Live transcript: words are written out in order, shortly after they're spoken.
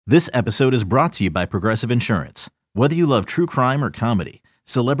This episode is brought to you by Progressive Insurance. Whether you love true crime or comedy,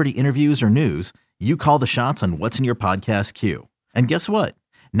 celebrity interviews or news, you call the shots on what's in your podcast queue. And guess what?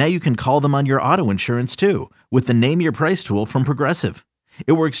 Now you can call them on your auto insurance too with the Name Your Price tool from Progressive.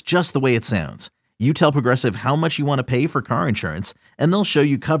 It works just the way it sounds. You tell Progressive how much you want to pay for car insurance, and they'll show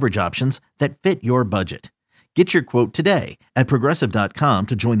you coverage options that fit your budget. Get your quote today at Progressive.com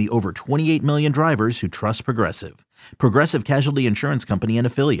to join the over 28 million drivers who trust Progressive. Progressive Casualty Insurance Company and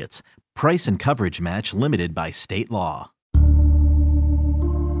Affiliates. Price and coverage match limited by state law.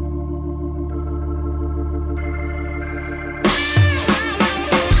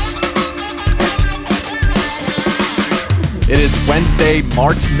 It is Wednesday,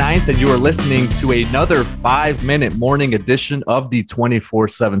 March 9th, and you are listening to another 5-minute morning edition of the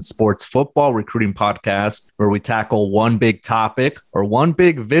 24/7 Sports Football Recruiting Podcast, where we tackle one big topic or one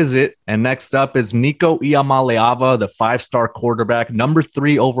big visit. And next up is Nico Iamaleava, the 5-star quarterback, number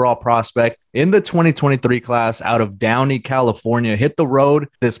 3 overall prospect in the 2023 class out of Downey, California. Hit the road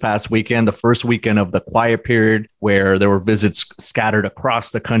this past weekend, the first weekend of the quiet period where there were visits scattered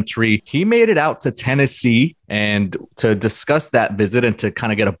across the country. He made it out to Tennessee. And to discuss that visit and to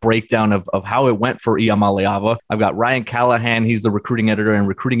kind of get a breakdown of how it went for Iamaleava, I've got Ryan Callahan. He's the recruiting editor and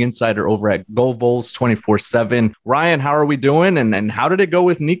recruiting insider over at GoVols 24/7. Ryan, how are we doing? And how did it go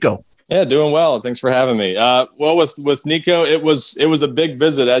with Nico? Yeah, doing well. Thanks for having me. Well, with Nico, it was a big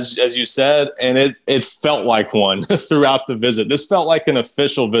visit, as you said, and it felt like one throughout the visit. This felt like an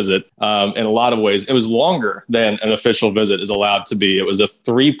official visit in a lot of ways. It was longer than an official visit is allowed to be. It was a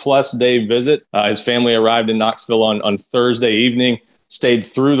 3+ day visit. His family arrived in Knoxville on Thursday evening, stayed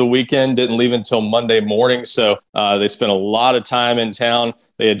through the weekend, didn't leave until Monday morning. So they spent a lot of time in town.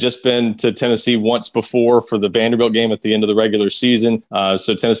 They had just been to Tennessee once before for the Vanderbilt game at the end of the regular season.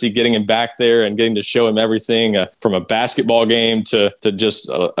 So Tennessee getting him back there and getting to show him everything from a basketball game to just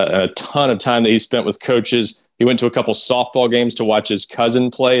a ton of time that he spent with coaches. He went to a couple softball games to watch his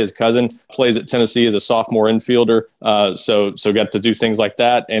cousin play. His cousin plays at Tennessee as a sophomore infielder. So got to do things like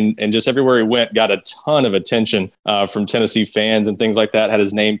that. And just everywhere he went, got a ton of attention from Tennessee fans and things like that. Had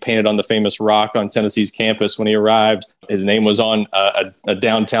his name painted on the famous rock on Tennessee's campus when he arrived. His name was on a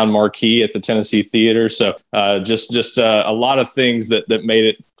downtown marquee at the Tennessee Theater. So just a lot of things that made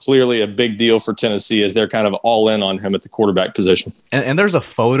it clearly a big deal for Tennessee as they're kind of all in on him at the quarterback position. And there's a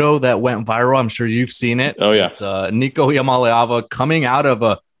photo that went viral. I'm sure you've seen it. Oh, yeah. It's Nico Iamaleava coming out of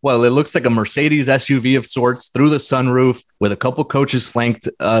it looks like a Mercedes SUV of sorts through the sunroof with a couple coaches flanked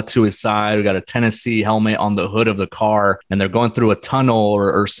to his side. We got a Tennessee helmet on the hood of the car, and they're going through a tunnel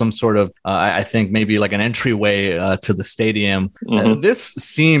or some sort of, I think maybe like an entryway to the stadium. Mm-hmm. This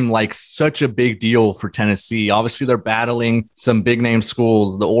seemed like such a big deal for Tennessee. Obviously, they're battling some big name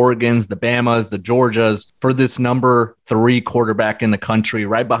schools, the Oregons, the Bamas, the Georgias, for this number 3 quarterback in the country,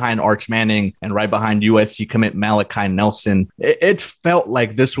 right behind Arch Manning and right behind USC commit Malachi Nelson. It felt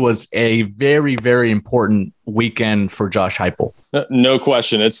like this was a very, very important weekend for Josh Heupel. No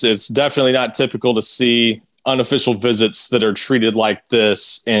question. It's definitely not typical to see unofficial visits that are treated like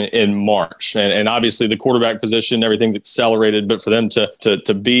this in March. And obviously the quarterback position, everything's accelerated, but for them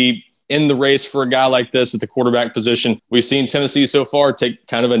to be in the race for a guy like this at the quarterback position, we've seen Tennessee so far take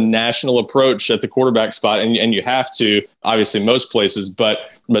kind of a national approach at the quarterback spot. And you have to, obviously, most places, but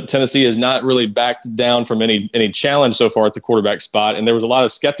Tennessee has not really backed down from any challenge so far at the quarterback spot. And there was a lot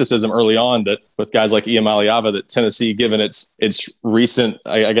of skepticism early on that with guys like Iamaleava that Tennessee, given its recent,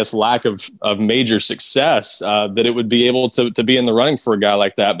 I guess, lack of major success, that it would be able to be in the running for a guy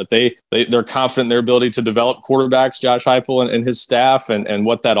like that. But they're confident in their ability to develop quarterbacks, Josh Heupel and his staff, and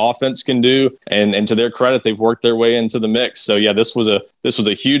what that offense can do. And to their credit, they've worked their way into the mix. So yeah, this was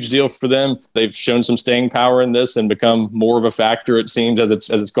a huge deal for them. They've shown some staying power in this and become more of a factor, it seems, as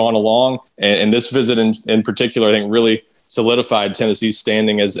it's gone along. And this visit in particular, I think, really solidified Tennessee's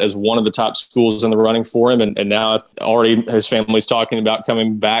standing as one of the top schools in the running for him. And now already his family's talking about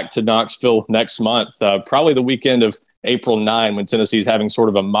coming back to Knoxville next month, probably the weekend of April 9, when Tennessee's having sort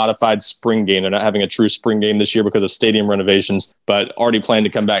of a modified spring game. They're not having a true spring game this year because of stadium renovations, but already planning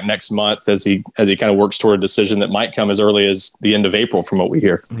to come back next month as he kind of works toward a decision that might come as early as the end of April from what we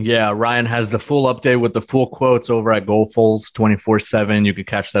hear. Yeah, Ryan has the full update with the full quotes over at GoVols 24/7. You can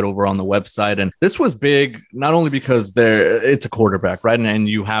catch that over on the website. And this was big, not only because it's a quarterback, right? And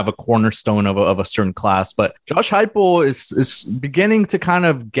you have a cornerstone of a certain class, but Josh Heupel is beginning to kind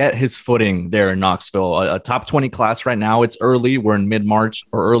of get his footing there in Knoxville, a top 20 class right right now. It's early. We're in mid-March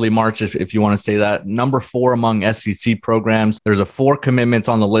or early March, if you want to say that. Number 4 among SEC programs. There's a 4 commitments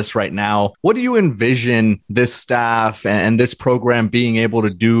on the list right now. What do you envision this staff and this program being able to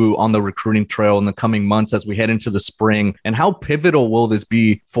do on the recruiting trail in the coming months as we head into the spring? And how pivotal will this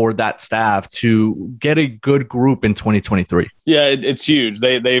be for that staff to get a good group in 2023? Yeah, it's huge.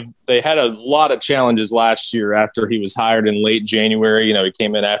 They had a lot of challenges last year after he was hired in late January. You know, he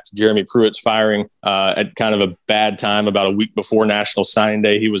came in after Jeremy Pruitt's firing at kind of a bad time, about a week before National Signing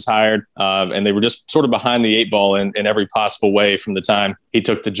Day he was hired. And they were just sort of behind the 8 ball in every possible way from the time he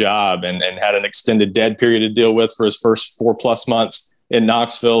took the job, and had an extended dead period to deal with for his first 4+ months in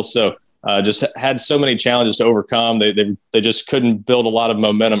Knoxville. So just had so many challenges to overcome. They just couldn't build a lot of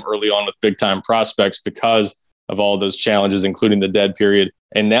momentum early on with big time prospects because of all of those challenges, including the dead period.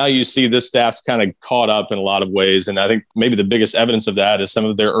 And now you see this staff's kind of caught up in a lot of ways. And I think maybe the biggest evidence of that is some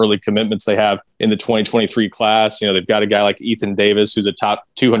of their early commitments they have in the 2023 class. You know, they've got a guy like Ethan Davis, who's a top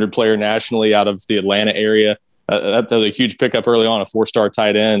 200 player nationally out of the Atlanta area. That was a huge pickup early on, a 4-star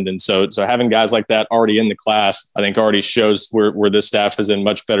tight end. And so having guys like that already in the class, I think already shows where this staff is in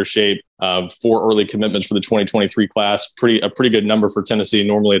much better shape. 4 early commitments for the 2023 class, a pretty good number for Tennessee.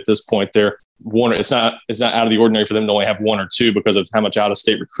 Normally at this point, it's not out of the ordinary for them to only have 1 or 2 because of how much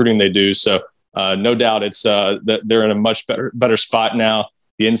out-of-state recruiting they do. So no doubt it's that they're in a much better spot now.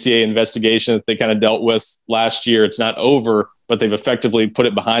 The NCAA investigation that they kind of dealt with last year, it's not over, but they've effectively put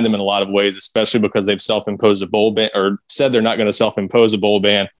it behind them in a lot of ways, especially because they've self-imposed a bowl ban, or said they're not going to self-impose a bowl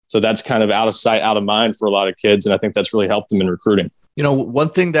ban. So that's kind of out of sight, out of mind for a lot of kids. And I think that's really helped them in recruiting. You know, one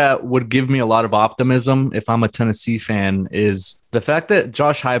thing that would give me a lot of optimism if I'm a Tennessee fan is the fact that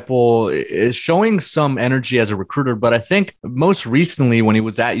Josh Heupel is showing some energy as a recruiter. But I think most recently when he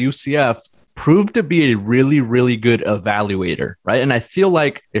was at UCF, proved to be a really, really good evaluator, right? And I feel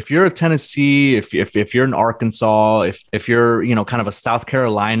like if you're a Tennessee, if you're in Arkansas, if you're, you know, kind of a South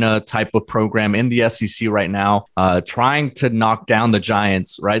Carolina type of program in the SEC right now, trying to knock down the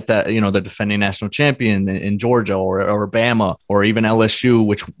Giants, right? That, you know, the defending national champion in Georgia or Bama or even LSU,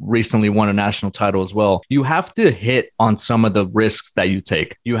 which recently won a national title as well. You have to hit on some of the risks that you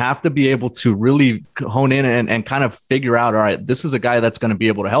take. You have to be able to really hone in and kind of figure out, all right, this is a guy that's going to be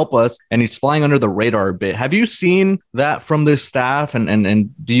able to help us, and he's flying under the radar a bit. Have you seen that from this staff?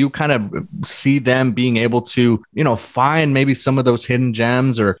 And do you kind of see them being able to, you know, find maybe some of those hidden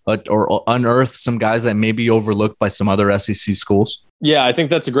gems or unearth some guys that may be overlooked by some other SEC schools? Yeah, I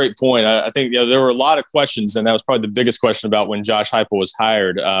think that's a great point. I think there were a lot of questions, and that was probably the biggest question about when Josh Heupel was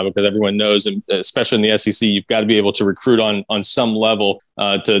hired, because everyone knows, and especially in the SEC, you've got to be able to recruit on some level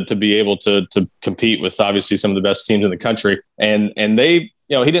to be able to compete with obviously some of the best teams in the country. And they,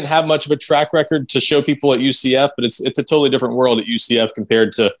 you know, he didn't have much of a track record to show people at UCF, but it's a totally different world at UCF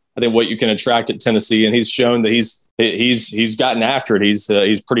compared to, I think, what you can attract at Tennessee. And he's shown that he's gotten after it.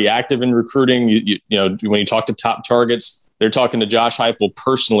 He's pretty active in recruiting. You know, when you talk to top targets, they're talking to Josh Heupel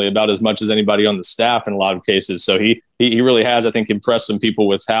personally about as much as anybody on the staff in a lot of cases. So he really has, I think, impressed some people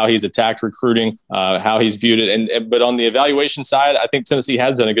with how he's attacked recruiting, how he's viewed it. But on the evaluation side, I think Tennessee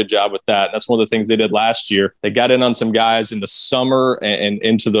has done a good job with that. That's one of the things they did last year. They got in on some guys in the summer and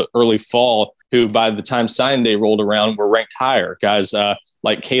into the early fall who, by the time signing day rolled around, were ranked higher. Guys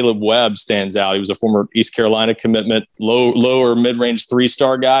like Caleb Webb stands out. He was a former East Carolina commitment, lower mid-range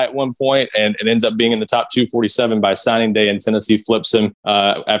 3-star guy at one point, and ends up being in the top 247 by signing day. And Tennessee flips him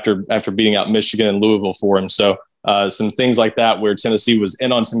after beating out Michigan and Louisville for him. So some things like that, where Tennessee was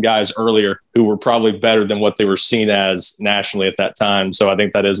in on some guys earlier who were probably better than what they were seen as nationally at that time. So I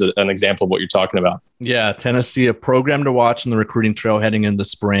think that is an example of what you're talking about. Yeah, Tennessee, a program to watch in the recruiting trail heading into the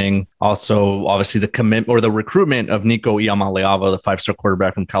spring. Also, obviously, the recruitment of Nico Iamaleava, the 5-star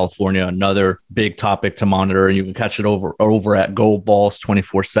quarterback from California, another big topic to monitor. You can catch it over at Go Balls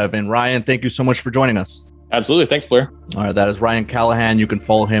 24/7. Ryan, thank you so much for joining us. Absolutely. Thanks, Blair. All right, that is Ryan Callahan. You can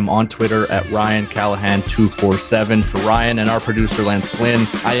follow him on Twitter at RyanCallahan247. For Ryan and our producer, Lance Glynn,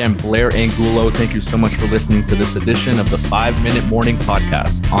 I am Blair Angulo. Thank you so much for listening to this edition of the 5-Minute Morning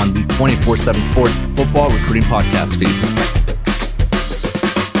Podcast on the 24/7 Sports Football Recruiting Podcast feed.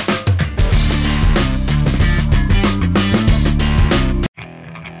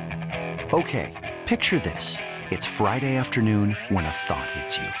 Okay, picture this. It's Friday afternoon when a thought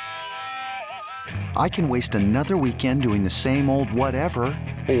hits you. I can waste another weekend doing the same old whatever,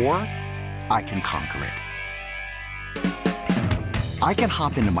 or I can conquer it. I can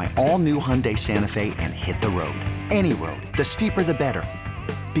hop into my all-new Hyundai Santa Fe and hit the road. Any road. The steeper, the better.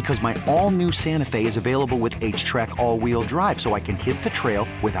 Because my all-new Santa Fe is available with H-Track all-wheel drive, so I can hit the trail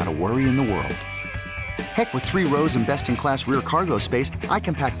without a worry in the world. Heck, with 3 rows and best-in-class rear cargo space, I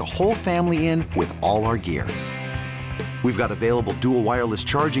can pack the whole family in with all our gear. We've got available dual wireless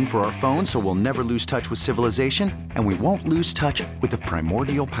charging for our phones, so we'll never lose touch with civilization, and we won't lose touch with the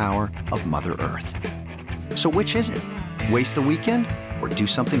primordial power of Mother Earth. So which is it? Waste the weekend or do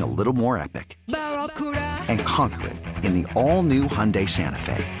something a little more epic? And conquer it in the all-new Hyundai Santa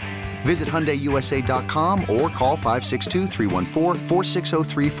Fe. Visit HyundaiUSA.com or call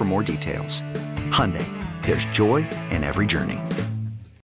 562-314-4603 for more details. Hyundai, there's joy in every journey.